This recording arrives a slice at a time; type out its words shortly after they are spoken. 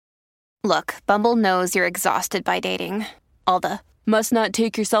Look, Bumble knows you're exhausted by dating. All the must not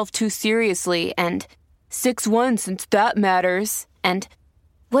take yourself too seriously and 6'1" since that matters. And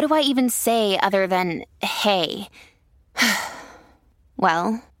what do I even say other than hey?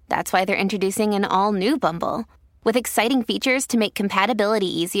 Well, that's why they're introducing an all-new Bumble with exciting features to make compatibility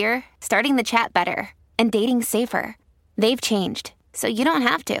easier, starting the chat better, and dating safer. They've changed, so you don't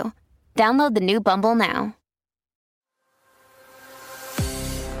have to. Download the new Bumble now.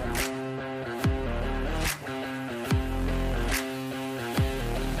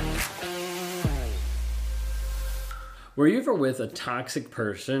 Were you ever with a toxic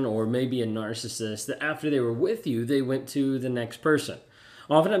person or maybe a narcissist that after they were with you, they went to the next person?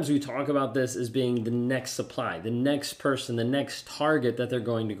 Oftentimes we talk about this as being the next supply, the next person, the next target that they're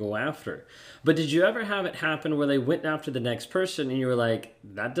going to go after. But did you ever have it happen where they went after the next person and you were like,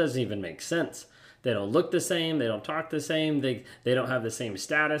 that doesn't even make sense? They don't look the same, they don't talk the same, they don't have the same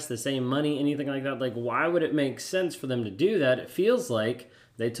status, the same money, anything like that. Like, why would it make sense for them to do that? It feels like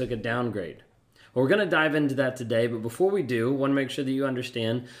they took a downgrade. Well, we're going to dive into that today, but before we do, I want to make sure that you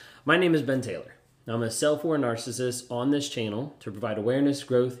understand, my name is Ben Taylor. I'm a self-aware narcissist on this channel to provide awareness,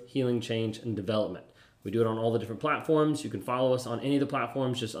 growth, healing, change, and development. We do it on all the different platforms. You can follow us on any of the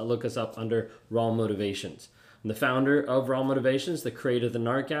platforms. Just look us up under Raw Motivations. I'm the founder of Raw Motivations, the creator of the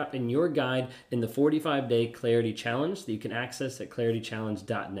NARC app, and your guide in the 45-day Clarity Challenge that you can access at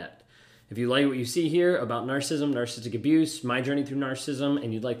claritychallenge.net. If you like what you see here about narcissism, narcissistic abuse, my journey through narcissism,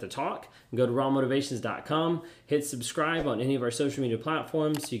 and you'd like to talk, go to rawmotivations.com, hit subscribe on any of our social media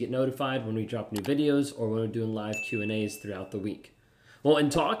platforms so you get notified when we drop new videos or when we're doing live Q&As throughout the week. Well, in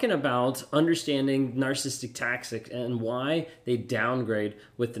talking about understanding narcissistic tactics and why they downgrade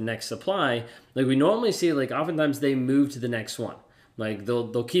with the next supply, like we normally see, like oftentimes they move to the next one. Like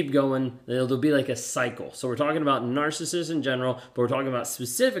they'll keep going, there'll be like a cycle. So we're talking about narcissists in general, but we're talking about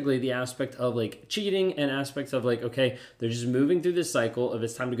specifically the aspect of like cheating and aspects of like, okay, they're just moving through this cycle of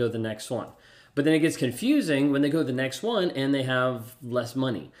it's time to go to the next one. But then it gets confusing when they go to the next one and they have less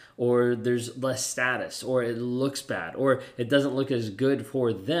money or there's less status or it looks bad or it doesn't look as good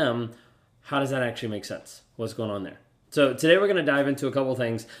for them. How does that actually make sense? What's going on there? So today we're going to dive into a couple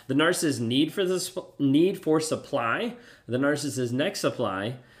things. The narcissist's need for supply, the narcissist's next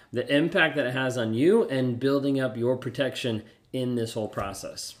supply, the impact that it has on you, and building up your protection in this whole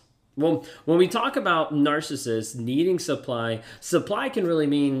process. Well, when we talk about narcissists needing supply, supply can really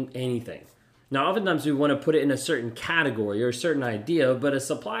mean anything. Now, oftentimes we want to put it in a certain category or a certain idea, but a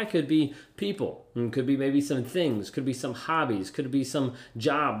supply could be people, and could be maybe some things, could be some hobbies, could be some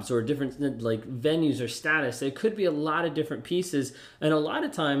jobs or different like venues or status. It could be a lot of different pieces, and a lot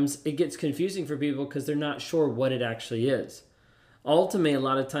of times it gets confusing for people because they're not sure what it actually is. Ultimately, a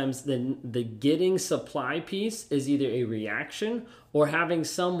lot of times the getting supply piece is either a reaction or having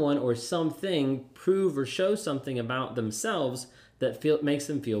someone or something prove or show something about themselves that makes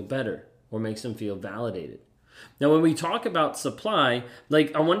them feel better or makes them feel validated. Now, when we talk about supply,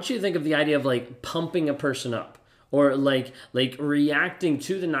 like I want you to think of the idea of like pumping a person up or like reacting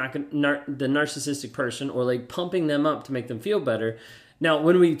to the narcissistic person or like pumping them up to make them feel better. Now,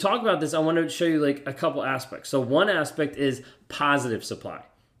 when we talk about this, I want to show you like a couple aspects. So one aspect is positive supply.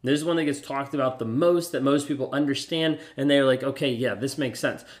 This is one that gets talked about the most, that most people understand, and they're like, okay, yeah, this makes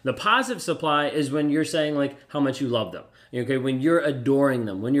sense. The positive supply is when you're saying like how much you love them. Okay, when you're adoring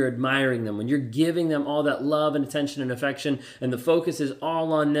them, when you're admiring them, when you're giving them all that love and attention and affection, and the focus is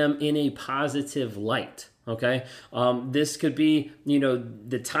all on them in a positive light. Okay, this could be,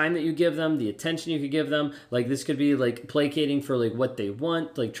 the time that you give them, the attention you could give them. Like this could be like placating for like what they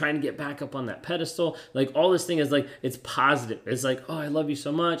want, like trying to get back up on that pedestal. Like all this thing is like, it's positive. It's like, oh, I love you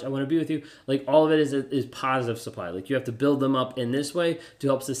so much. I want to be with you. Like all of it is positive supply. Like you have to build them up in this way to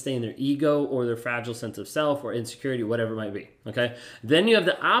help sustain their ego or their fragile sense of self or insecurity, whatever it might be. Okay. Then you have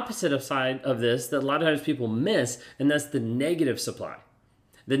the opposite side of this that a lot of times people miss, and that's the negative supply.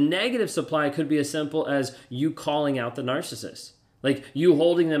 The negative supply could be as simple as you calling out the narcissist. Like you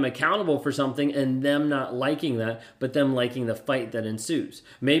holding them accountable for something and them not liking that, but them liking the fight that ensues.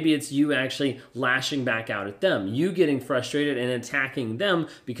 Maybe it's you actually lashing back out at them, you getting frustrated and attacking them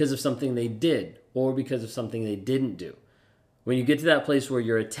because of something they did or because of something they didn't do. When you get to that place where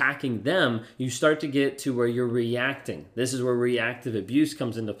you're attacking them, you start to get to where you're reacting. This is where reactive abuse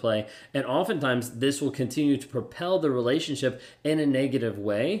comes into play. And oftentimes this will continue to propel the relationship in a negative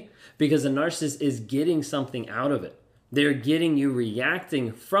way because the narcissist is getting something out of it. They're getting you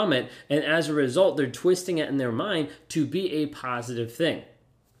reacting from it. And as a result, they're twisting it in their mind to be a positive thing.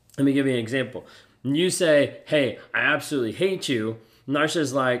 Let me give you an example. You say, hey, I absolutely hate you. Narcissist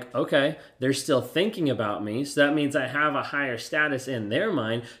is like, okay, they're still thinking about me. So that means I have a higher status in their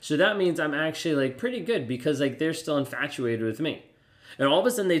mind. So that means I'm actually like pretty good because like they're still infatuated with me. And all of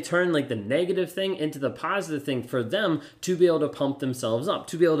a sudden they turn like the negative thing into the positive thing for them to be able to pump themselves up,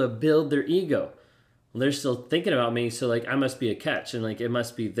 to be able to build their ego. Well, they're still thinking about me, so like I must be a catch and like it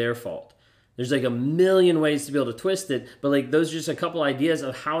must be their fault. There's like a million ways to be able to twist it, but like those are just a couple ideas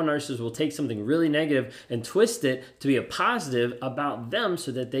of how narcissists will take something really negative and twist it to be a positive about them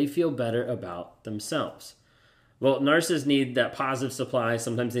so that they feel better about themselves. Well, narcissists need that positive supply.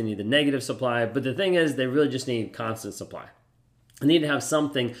 Sometimes they need the negative supply, but the thing is they really just need constant supply. They need to have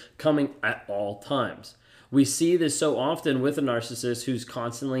something coming at all times. We see this so often with a narcissist who's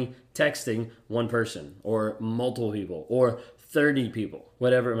constantly texting one person or multiple people or 30 people,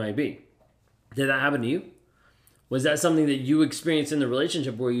 whatever it might be. Did that happen to you? Was that something that you experienced in the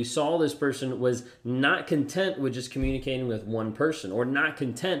relationship where you saw this person was not content with just communicating with one person or not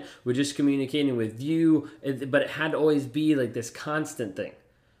content with just communicating with you, but it had to always be like this constant thing?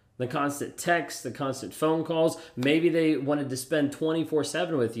 The constant text, the constant phone calls. Maybe they wanted to spend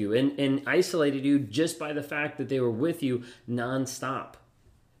 24/7 with you and isolated you just by the fact that they were with you nonstop.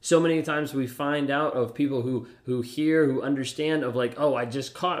 So many times we find out of people who hear, who understand of like, oh, I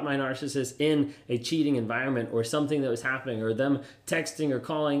just caught my narcissist in a cheating environment or something that was happening or them texting or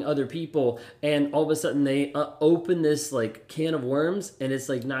calling other people. And all of a sudden they open this like can of worms and it's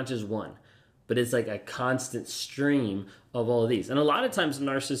like not just one, but it's like a constant stream of all of these. And a lot of times the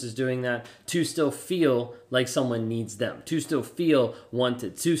narcissist is doing that to still feel like someone needs them, to still feel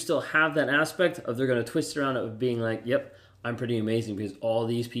wanted, to still have that aspect of they're going to twist around it of being like, yep, I'm pretty amazing because all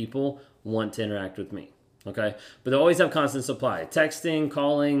these people want to interact with me. Okay. But they always have constant supply. Texting,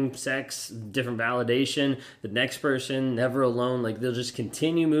 calling, sex, different validation, the next person, never alone. Like they'll just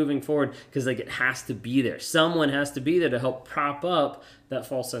continue moving forward because like it has to be there. Someone has to be there to help prop up that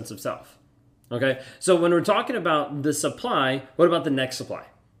false sense of self. Okay. So when we're talking about the supply, what about the next supply?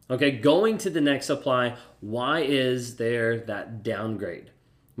 Okay. Going to the next supply, why is there that downgrade?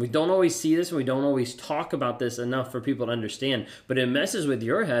 We don't always see this and we don't always talk about this enough for people to understand, but it messes with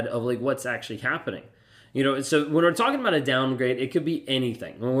your head of like what's actually happening. You know, so when we're talking about a downgrade, it could be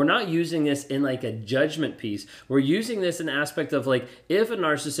anything. When we're not using this in like a judgment piece, we're using this in an aspect of like, if a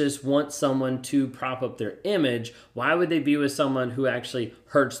narcissist wants someone to prop up their image, why would they be with someone who actually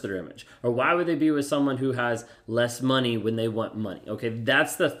hurts their image? Or why would they be with someone who has less money when they want money? Okay,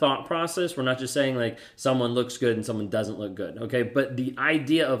 that's the thought process. We're not just saying like someone looks good and someone doesn't look good. Okay, but the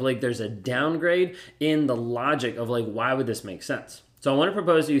idea of like there's a downgrade in the logic of like, why would this make sense? So I want to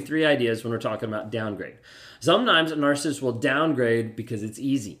propose to you 3 ideas when we're talking about downgrade. Sometimes a narcissist will downgrade because it's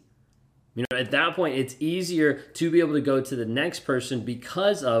easy. You know, at that point, it's easier to be able to go to the next person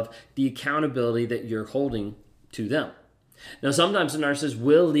because of the accountability that you're holding to them. Now, sometimes a narcissist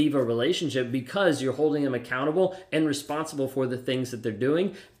will leave a relationship because you're holding them accountable and responsible for the things that they're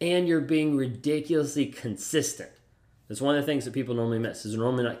doing, and you're being ridiculously consistent. That's one of the things that people normally miss, is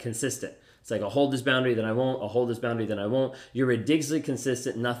normally not consistent. It's like, I'll hold this boundary, then I won't. I'll hold this boundary, then I won't. You're ridiculously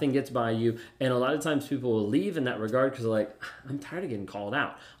consistent. Nothing gets by you. And a lot of times people will leave in that regard because they're like, I'm tired of getting called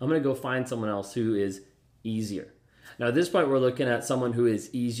out. I'm going to go find someone else who is easier. Now, at this point, we're looking at someone who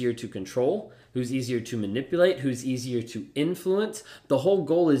is easier to control, who's easier to manipulate, who's easier to influence. The whole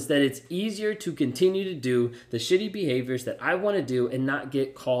goal is that it's easier to continue to do the shitty behaviors that I want to do and not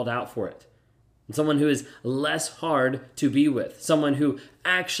get called out for it. Someone who is less hard to be with, someone who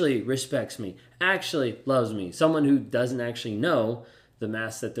actually respects me, actually loves me, someone who doesn't actually know the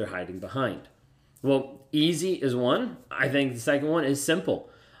mask that they're hiding behind. Well, easy is one. I think the second one is simple.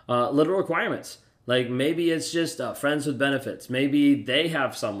 Little requirements. Like maybe it's just friends with benefits. Maybe they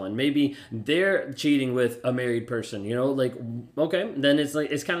have someone. Maybe they're cheating with a married person. You know, like, okay, then it's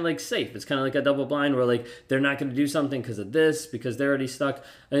like it's kind of like safe. It's kind of like a double blind where like they're not going to do something because of this, because they're already stuck.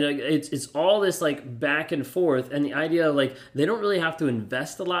 And it's all this like back and forth. And the idea of like they don't really have to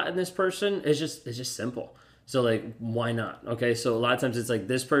invest a lot in this person. It's just simple. So like, why not? Okay, so a lot of times it's like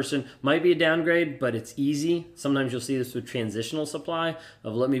this person might be a downgrade, but it's easy. Sometimes you'll see this with transitional supply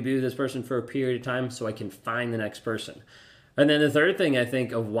of let me be with this person for a period of time so I can find the next person. And then the third thing I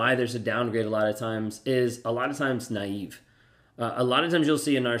think of why there's a downgrade a lot of times is a lot of times naive. A lot of times you'll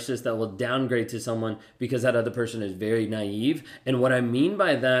see a narcissist that will downgrade to someone because that other person is very naive. And what I mean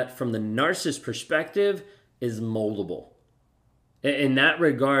by that from the narcissist perspective is moldable. In that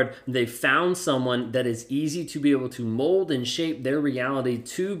regard, they found someone that is easy to be able to mold and shape their reality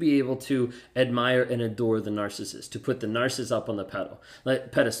to be able to admire and adore the narcissist, to put the narcissist up on the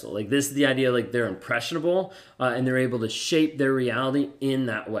pedestal. Like, this is the idea, like, they're impressionable and they're able to shape their reality in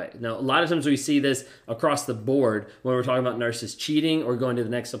that way. Now, a lot of times we see this across the board when we're talking about narcissists cheating or going to the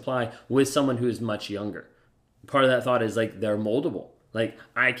next supply with someone who is much younger. Part of that thought is like they're moldable. Like,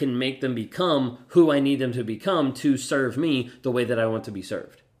 I can make them become who I need them to become to serve me the way that I want to be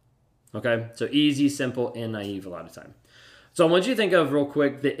served. Okay? So easy, simple, and naive a lot of time. So I want you to think of real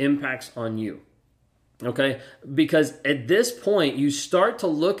quick the impacts on you. Okay? Because at this point, you start to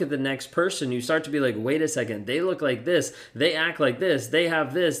look at the next person. You start to be like, wait a second, they look like this. They act like this. They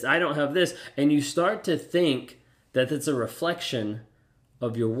have this. I don't have this. And you start to think that it's a reflection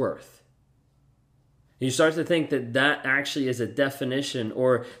of your worth. You start to think that that actually is a definition,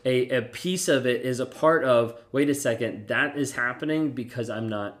 or a piece of it is a part of, wait a second, that is happening because I'm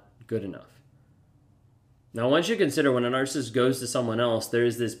not good enough. Now, I want you to consider when a narcissist goes to someone else, there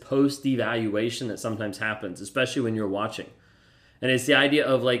is this post-devaluation that sometimes happens, especially when you're watching. And it's the idea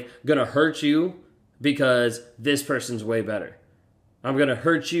of like, gonna hurt you because this person's way better. I'm going to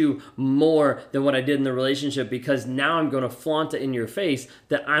hurt you more than what I did in the relationship because now I'm going to flaunt it in your face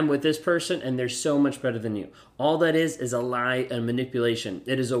that I'm with this person and they're so much better than you. All that is a lie and manipulation.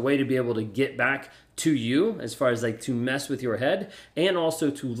 It is a way to be able to get back to you, as far as like to mess with your head, and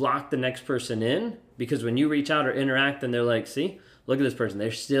also to lock the next person in, because when you reach out or interact and they're like, see, look at this person.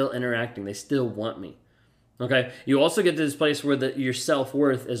 They're still interacting. They still want me. Okay. You also get to this place where your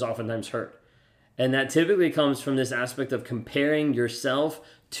self-worth is oftentimes hurt. And that typically comes from this aspect of comparing yourself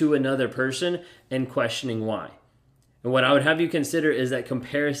to another person and questioning why. And what I would have you consider is that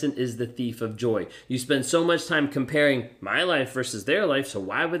comparison is the thief of joy. You spend so much time comparing my life versus their life, so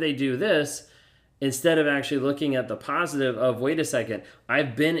why would they do this? Instead of actually looking at the positive of, wait a second,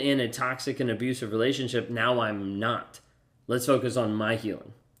 I've been in a toxic and abusive relationship, now I'm not. Let's focus on my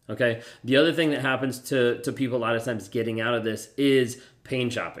healing. Okay? The other thing that happens to people a lot of times getting out of this is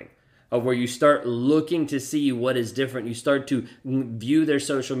pain shopping. Of where you start looking to see what is different. You start to view their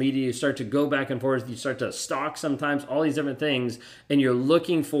social media. You start to go back and forth. You start to stalk sometimes, all these different things. And you're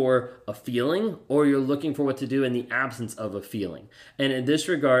looking for a feeling, or you're looking for what to do in the absence of a feeling. And in this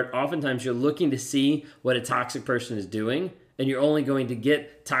regard, oftentimes you're looking to see what a toxic person is doing. And you're only going to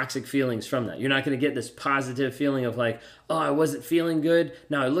get toxic feelings from that. You're not going to get this positive feeling of like, oh, I wasn't feeling good.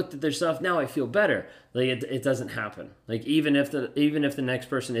 Now I looked at their stuff. Now I feel better. Like it doesn't happen. Like even if the next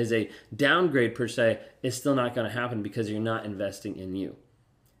person is a downgrade per se, it's still not going to happen because you're not investing in you.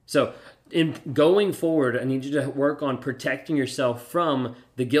 So in going forward, I need you to work on protecting yourself from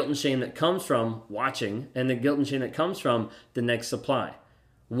the guilt and shame that comes from watching, and the guilt and shame that comes from the next supply.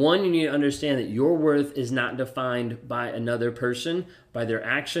 One, you need to understand that your worth is not defined by another person, by their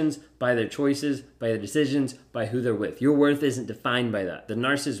actions, by their choices, by their decisions, by who they're with. Your worth isn't defined by that. The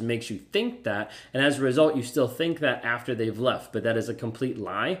narcissist makes you think that, and as a result, you still think that after they've left, but that is a complete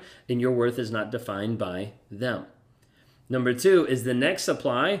lie, and your worth is not defined by them. Number two is the next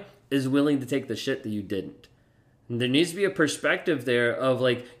supply is willing to take the shit that you didn't. There needs to be a perspective there of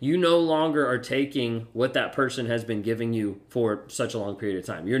like, you no longer are taking what that person has been giving you for such a long period of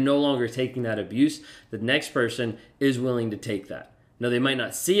time. You're no longer taking that abuse. The next person is willing to take that. Now, they might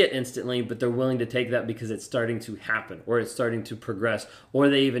not see it instantly, but they're willing to take that because it's starting to happen, or it's starting to progress, or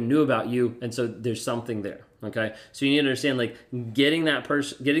they even knew about you, and so there's something there. Okay, so you need to understand, like, getting the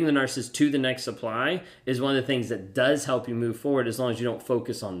narcissist to the next supply is one of the things that does help you move forward, as long as you don't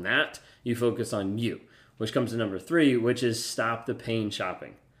focus on that, you focus on you. Which comes to number three, which is stop the pain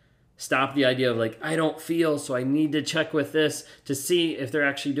shopping. Stop the idea of like, I don't feel, so I need to check with this to see if they're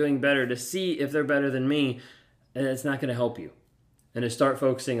actually doing better, to see if they're better than me. And it's not going to help you. And to start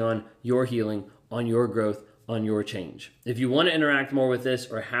focusing on your healing, on your growth, on your change. If you want to interact more with this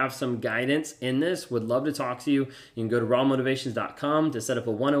or have some guidance in this, would love to talk to you. You can go to rawmotivations.com to set up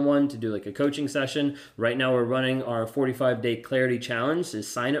a one-on-one to do like a coaching session. Right now we're running our 45-day clarity challenge,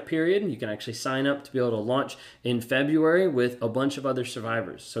 this sign-up period. You can actually sign up to be able to launch in February with a bunch of other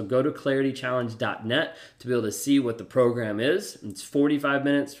survivors. So go to claritychallenge.net to be able to see what the program is. It's 45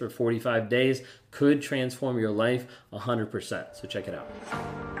 minutes for 45 days. Could transform your life 100%. So check it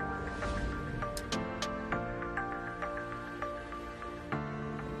out.